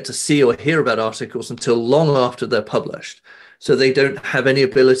really get to see or hear about articles until long after they're published. So they don't have any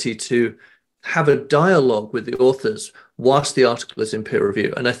ability to have a dialogue with the authors whilst the article is in peer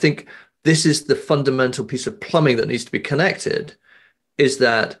review. And I think this is the fundamental piece of plumbing that needs to be connected, is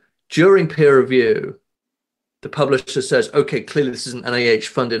that during peer review, the publisher says, okay, clearly this is an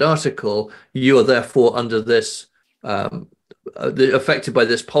NIH-funded article. You are therefore under this, affected by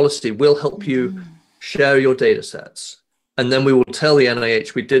this policy. We'll help you share your data sets. And then we will tell the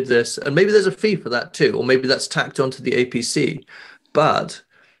NIH we did this. And maybe there's a fee for that too, or maybe that's tacked onto the APC. But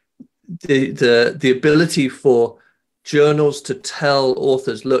the ability for journals to tell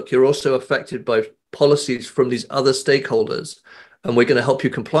authors, look, you're also affected by policies from these other stakeholders, and we're going to help you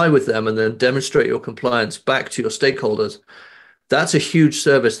comply with them, and then demonstrate your compliance back to your stakeholders. That's a huge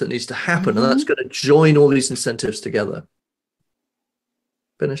service that needs to happen, and that's going to join all these incentives together.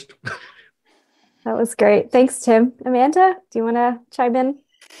 Finished. That was great. Thanks, Tim. Amanda, do you want to chime in?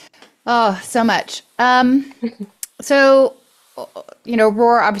 Oh, so much. So, you know,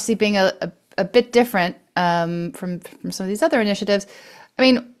 ROAR obviously being a bit different from some of these other initiatives. I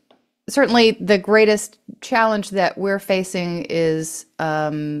mean, certainly the greatest challenge that we're facing is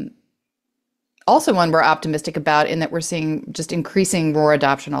also one we're optimistic about, in that we're seeing just increasing ROAR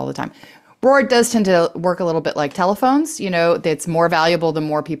adoption all the time. ROAR does tend to work a little bit like telephones. You know, it's more valuable the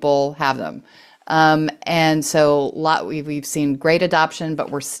more people have them. And so we've seen great adoption, but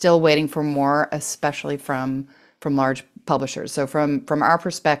we're still waiting for more, especially from large publishers. So from our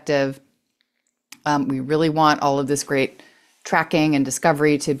perspective, we really want all of this great tracking and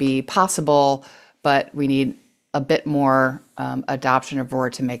discovery to be possible, but we need a bit more adoption of ROAR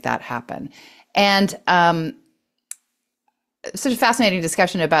to make that happen. And such a fascinating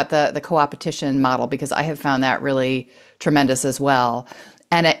discussion about the co-opetition model, because I have found that really tremendous as well.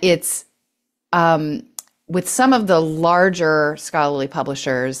 And it's with some of the larger scholarly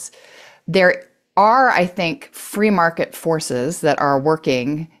publishers, there are, I think, free market forces that are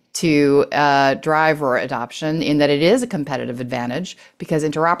working to drive ROAR adoption, in that it is a competitive advantage, because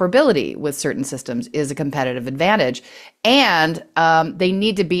interoperability with certain systems is a competitive advantage. And they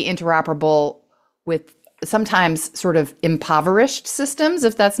need to be interoperable with sometimes sort of impoverished systems,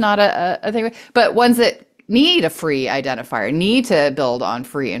 if that's not a thing, but ones that need a free identifier, need to build on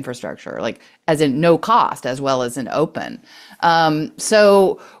free infrastructure, like as in no cost as well as in open.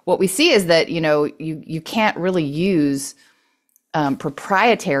 So what we see is that, you know, you can't really use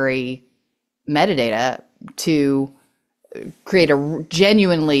proprietary metadata to create a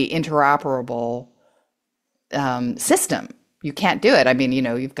genuinely interoperable system. You can't do it. I mean,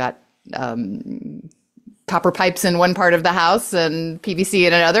 you've got copper pipes in one part of the house and PVC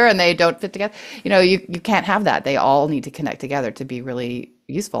in another, and they don't fit together. You can't have that. They all need to connect together to be really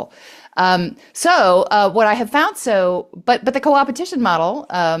useful. So what I have found, but the co-opetition model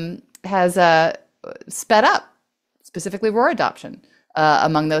has sped up, specifically ROR adoption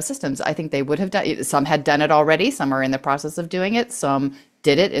among those systems. I think they would have done it. Some had done it already. Some are in the process of doing it. Some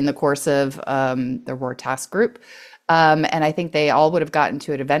did it in the course of the ROR task group. And I think they all would have gotten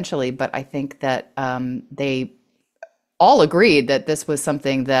to it eventually, but I think that they all agreed that this was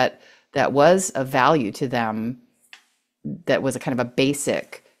something that was of value to them, that was a kind of a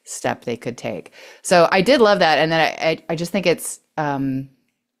basic step they could take. So I did love that. And then I just think it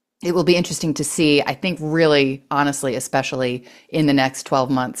will be interesting to see, I think really, honestly, especially in the next 12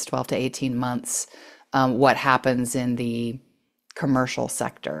 to 18 months, what happens in the commercial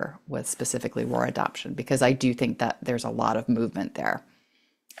sector with specifically ROR adoption, because I do think that there's a lot of movement there.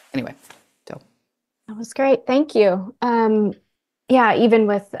 Anyway, so. That was great. Thank you. Yeah, even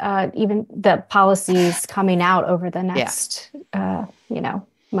with even the policies coming out over the next,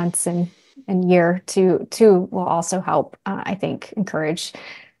 months and year to will also help, I think, encourage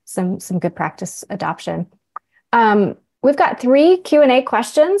some good practice adoption. We've got 3 Q&A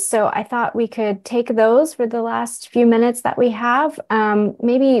questions, so I thought we could take those for the last few minutes that we have.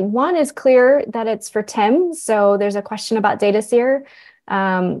 Maybe one is clear that it's for Tim. So there's a question about DataSeer.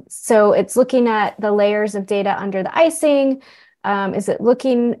 So it's looking at the layers of data under the icing. Is it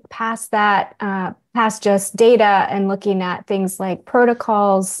looking past that, past just data, and looking at things like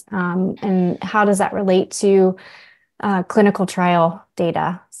protocols, and how does that relate to clinical trial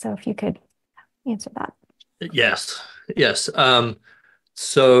data? So if you could answer that. Yes.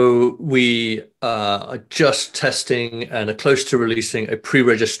 So we are just testing and are close to releasing a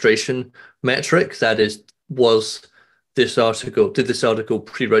pre-registration metric. That is, did this article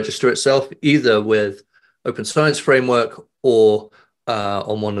pre-register itself either with Open Science Framework or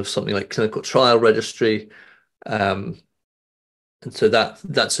on one of something like Clinical Trial Registry. And so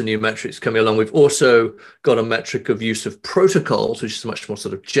that's a new metric coming along. We've also got a metric of use of protocols, which is a much more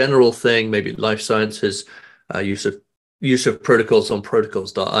sort of general thing, maybe life sciences, use of protocols on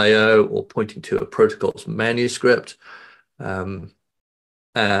protocols.io or pointing to a protocols manuscript. And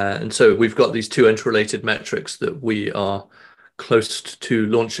so we've got these 2 interrelated metrics that we are close to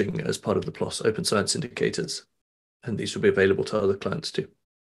launching as part of the PLOS Open Science Indicators. And these will be available to other clients too.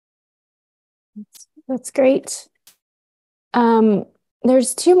 That's great.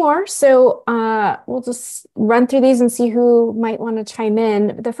 There's 2 more. So we'll just run through these and see who might want to chime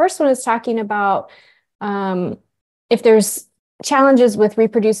in. The first one is talking about if there's challenges with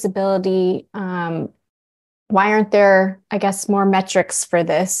reproducibility, why aren't there, I guess, more metrics for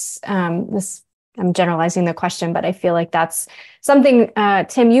this? I'm generalizing the question, but I feel like that's something,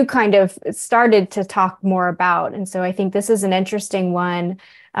 Tim, you kind of started to talk more about. And so I think this is an interesting one.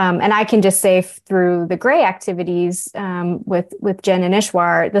 And I can just say through the GRAY activities with Jen and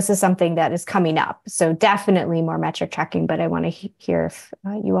Ishwar, this is something that is coming up. So definitely more metric tracking, but I want to hear if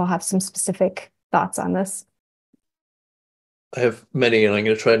you all have some specific thoughts on this. I have many, and I'm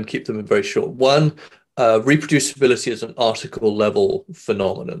going to try and keep them very short. One, reproducibility is an article level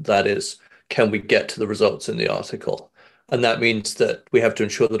phenomenon. That is, can we get to the results in the article? And that means that we have to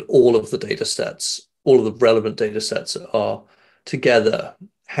ensure that all of the data sets, all of the relevant data sets are together.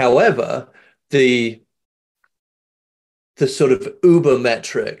 However, the sort of uber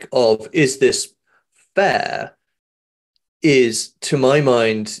metric of is this fair is, to my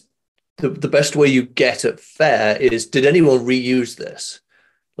mind, the best way you get at fair is, did anyone reuse this?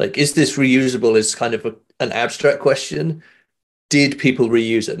 Like, is this reusable is kind of an abstract question. Did people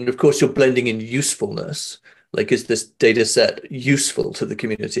reuse it? And of course, you're blending in usefulness. Like, is this data set useful to the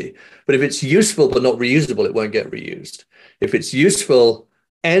community? But if it's useful but not reusable, it won't get reused. If it's useful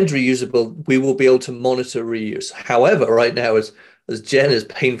and reusable, we will be able to monitor reuse. However, right now, as Jen is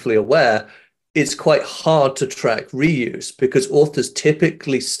painfully aware, it's quite hard to track reuse because authors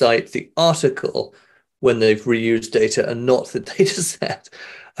typically cite the article when they've reused data and not the data set.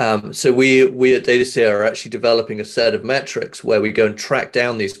 So we at DataSeer are actually developing a set of metrics where we go and track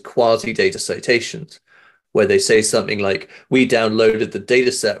down these quasi-data citations, where they say something like, we downloaded the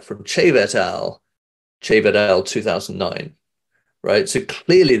data set from Chav et al. 2009, right? So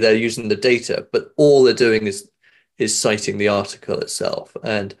clearly they're using the data, but all they're doing is citing the article itself.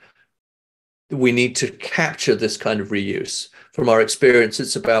 And we need to capture this kind of reuse. From our experience,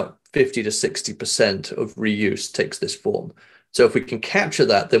 it's about 50 to 60% of reuse takes this form. So if we can capture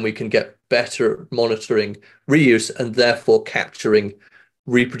that, then we can get better at monitoring reuse and therefore capturing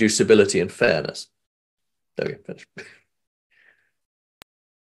reproducibility and fairness. There we go. Finish.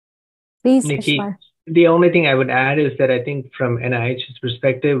 Please, Nici, Ishwar. the only thing I would add is that I think from NIH's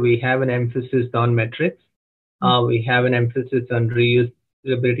perspective, we have an emphasis on metrics. We have an emphasis on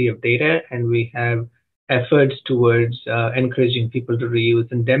reusability of data, and we have efforts towards encouraging people to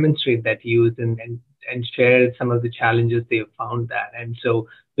reuse and demonstrate that use and share some of the challenges they have found that. And so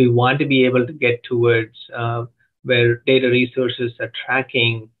we want to be able to get towards where data resources are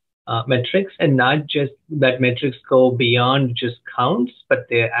tracking metrics, and not just that metrics go beyond just counts, but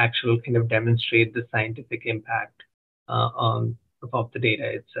they actual kind of demonstrate the scientific impact of the data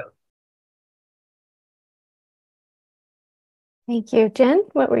itself. Thank you. Jen,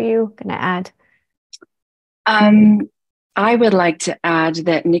 what were you going to add? I would like to add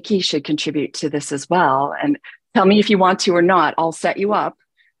that Nici should contribute to this as well. And tell me if you want to or not. I'll set you up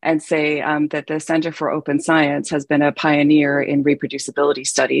and say that the Center for Open Science has been a pioneer in reproducibility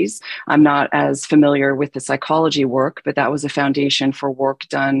studies. I'm not as familiar with the psychology work, but that was a foundation for work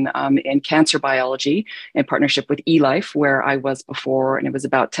done in cancer biology in partnership with eLife, where I was before, and it was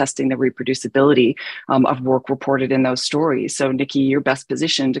about testing the reproducibility of work reported in those stories. So Nici, you're best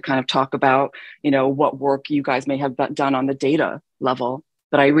positioned to kind of talk about, what work you guys may have done on the data level.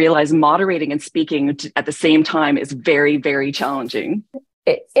 But I realize moderating and speaking at the same time is very, very challenging.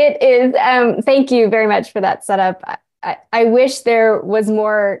 It is. Thank you very much for that setup. I wish there was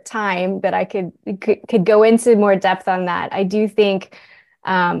more time that I could go into more depth on that. I do think,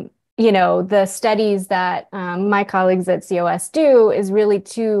 the studies that my colleagues at COS do is really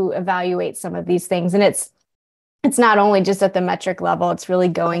to evaluate some of these things. And it's not only just at the metric level, it's really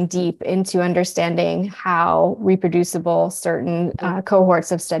going deep into understanding how reproducible certain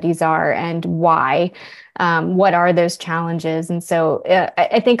cohorts of studies are and why. What are those challenges? And so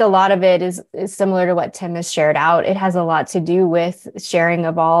I think a lot of it is similar to what Tim has shared out. It has a lot to do with sharing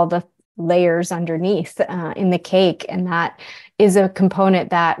of all the layers underneath in the cake. And that is a component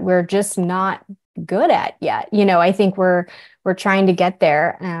that we're just not good at yet. I think we're trying to get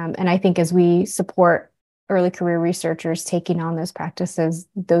there. And I think as we support early career researchers taking on those practices,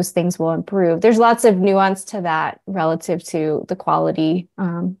 those things will improve. There's lots of nuance to that relative to the quality.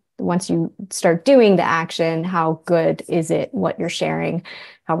 Once you start doing the action, how good is it, what you're sharing,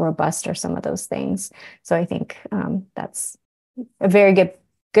 how robust are some of those things? So I think that's a very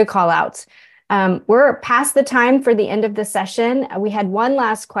good call out. We're past the time for the end of the session. We had one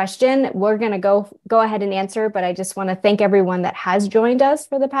last question. We're going to go ahead and answer, but I just want to thank everyone that has joined us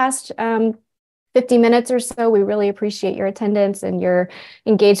for the past 50 minutes or so. We really appreciate your attendance and your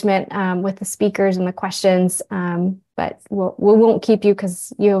engagement with the speakers and the questions, but we won't keep you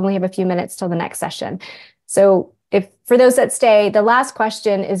because you only have a few minutes till the next session. So for those that stay, the last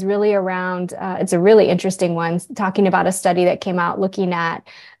question is really around, it's a really interesting one, talking about a study that came out looking at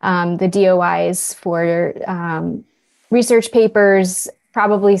the DOIs for research papers,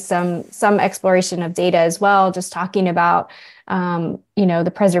 probably some exploration of data as well, just talking about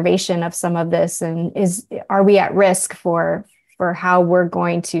the preservation of some of this, and are we at risk for how we're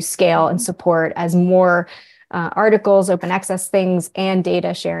going to scale and support as more articles, open access things, and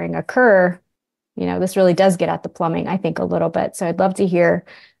data sharing occur. This really does get at the plumbing, I think, a little bit. So I'd love to hear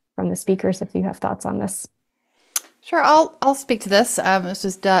from the speakers if you have thoughts on this. Sure, I'll speak to this. This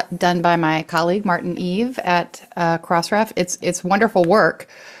was done by my colleague Martin Eve at Crossref. It's wonderful work.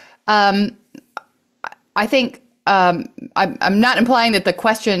 I think I'm not implying that the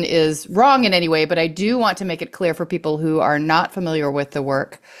question is wrong in any way, but I do want to make it clear for people who are not familiar with the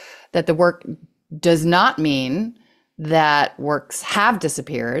work that the work does not mean that works have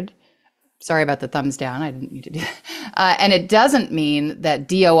disappeared. Sorry about the thumbs down. I didn't need to do that. And it doesn't mean that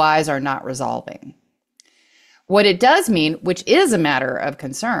DOIs are not resolving. What it does mean, which is a matter of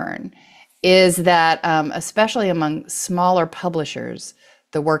concern, is that especially among smaller publishers,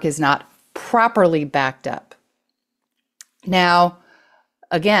 the work is not properly backed up. Now,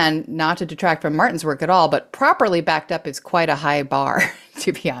 again, not to detract from Martin's work at all, but properly backed up is quite a high bar,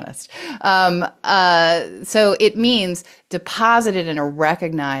 to be honest. So it means deposited in a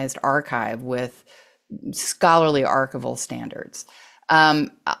recognized archive with scholarly archival standards.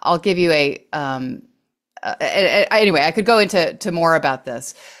 I'll give you anyway, I could go into more about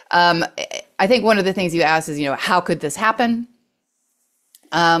this. I think one of the things you asked is, how could this happen?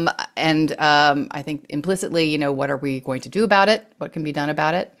 I think implicitly, what are we going to do about it? What can be done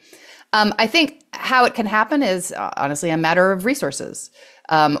about it? I think how it can happen is honestly a matter of resources.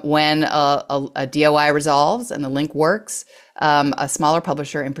 When a DOI resolves and the link works, a smaller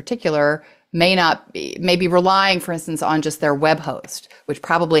publisher in particular may be relying, for instance, on just their web host, which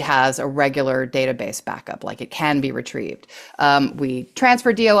probably has a regular database backup, like it can be retrieved. We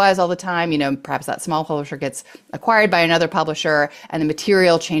transfer DOIs all the time. Perhaps that small publisher gets acquired by another publisher, and the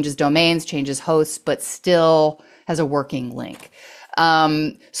material changes domains, changes hosts, but still has a working link.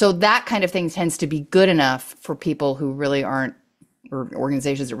 So that kind of thing tends to be good enough for people who really aren't, or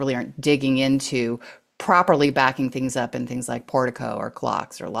organizations that really aren't digging into properly backing things up in things like Portico or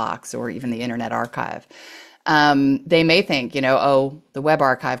Clocks or Locks or even the Internet Archive. They may think, oh, the web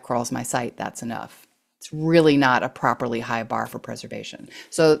archive crawls my site, that's enough. It's really not a properly high bar for preservation.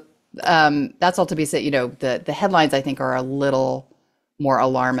 So that's all to be said. The headlines, I think, are a little more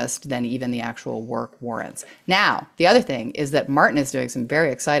alarmist than even the actual work warrants. Now, the other thing is that Martin is doing some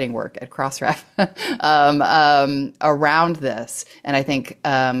very exciting work at Crossref around this. And I think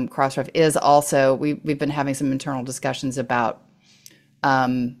Crossref is also, we've been having some internal discussions about,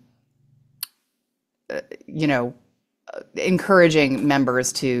 encouraging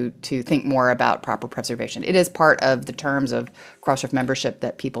members to think more about proper preservation. It is part of the terms of Crossref membership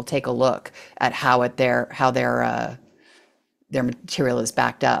that people take a look at how their material is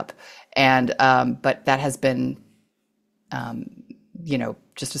backed up. And, but that has been,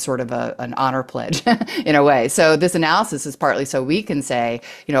 just a sort of an honor pledge in a way. So this analysis is partly so we can say,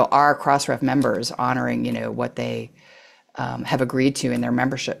 are Crossref members honoring, what they have agreed to in their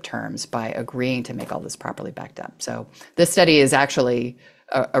membership terms by agreeing to make all this properly backed up. So this study is actually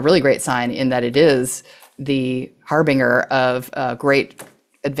a really great sign in that it is the harbinger of great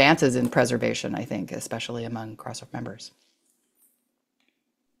advances in preservation, I think, especially among Crossref members.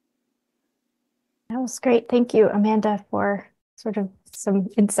 That was great. Thank you, Amanda, for sort of some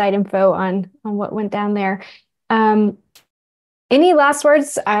inside info on what went down there. Any last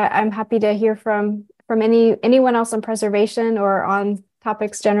words? I'm happy to hear from anyone else on preservation or on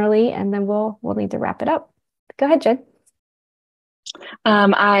topics generally, and then we'll need to wrap it up. Go ahead, Jen.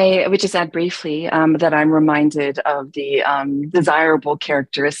 I would just add briefly that I'm reminded of the desirable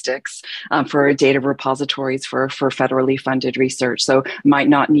characteristics for data repositories for federally funded research. So might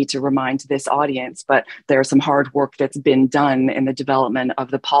not need to remind this audience, but there's some hard work that's been done in the development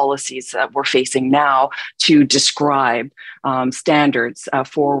of the policies that we're facing now to describe standards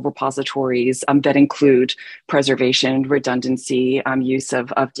for repositories that include preservation, redundancy, use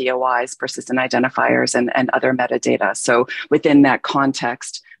of DOIs, persistent identifiers, and other metadata. So within that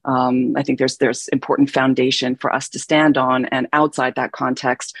context, I think there's important foundation for us to stand on, and outside that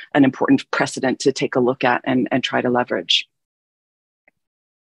context, an important precedent to take a look at and try to leverage.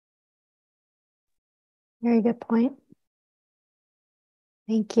 Very good point.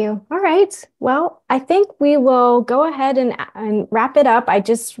 Thank you. All right. Well, I think we will go ahead and wrap it up. I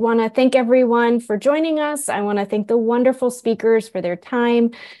just want to thank everyone for joining us. I want to thank the wonderful speakers for their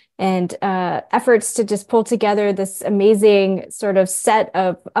time and efforts to just pull together this amazing sort of set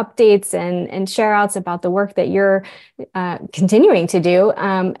of updates and share outs about the work that you're continuing to do.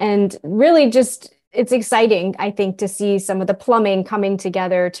 And really just, it's exciting, I think, to see some of the plumbing coming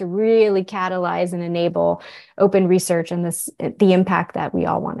together to really catalyze and enable open research and the impact that we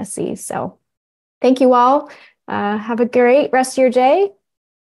all want to see. So thank you all. Have a great rest of your day.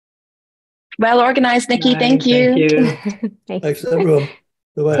 Well organized, Nici. Thank you. Thank you. Thanks, everyone.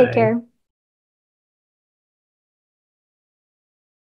 Bye-bye. Take care.